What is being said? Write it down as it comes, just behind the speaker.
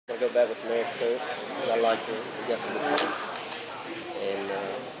go back with Maleckar too, because I like her. We got some good songs. And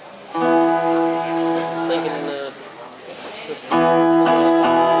thinking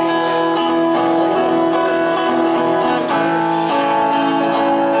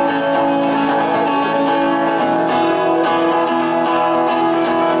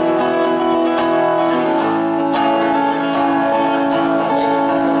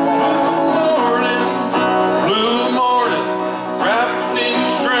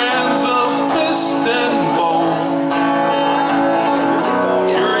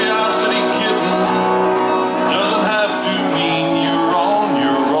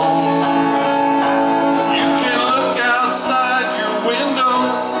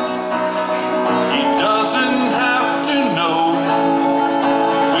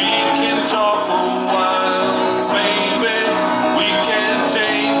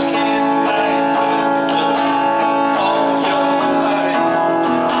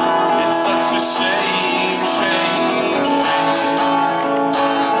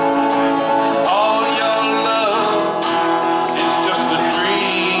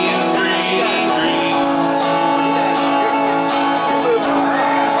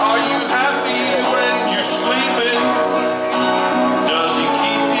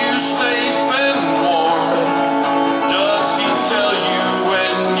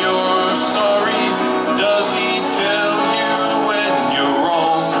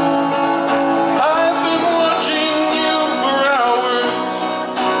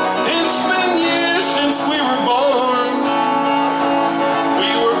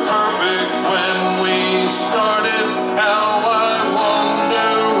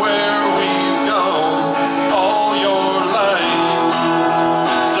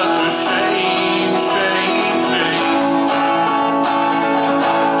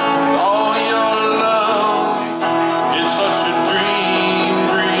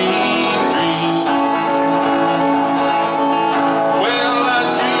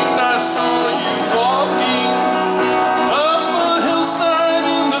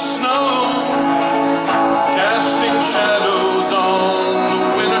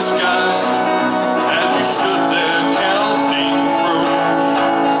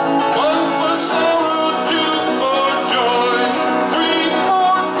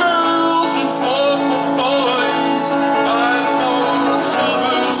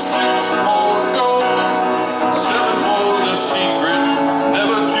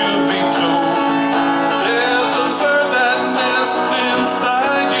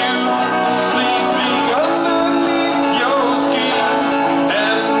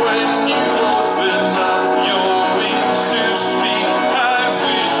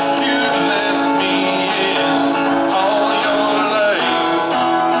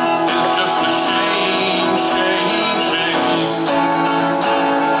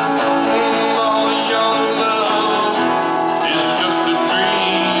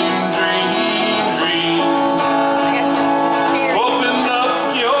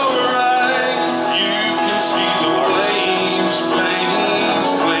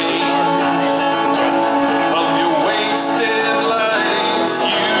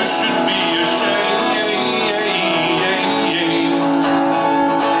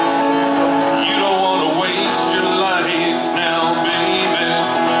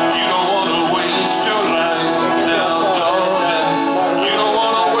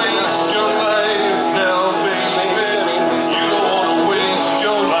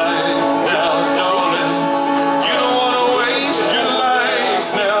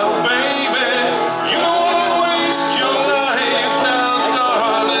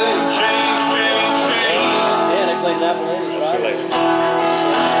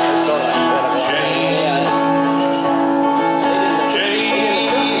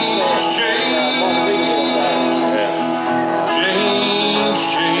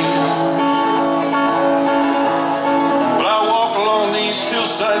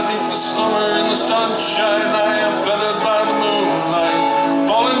sunshine, I am feathered by the moonlight,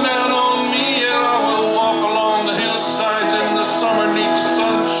 falling down on me, and I will walk along the hillsides in the summer neath the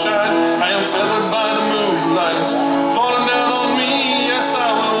sunshine. I am feathered by the moonlight, falling down on me. Yes, I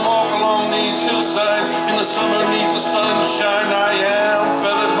will walk along these hillsides in the summer neath the sunshine. I am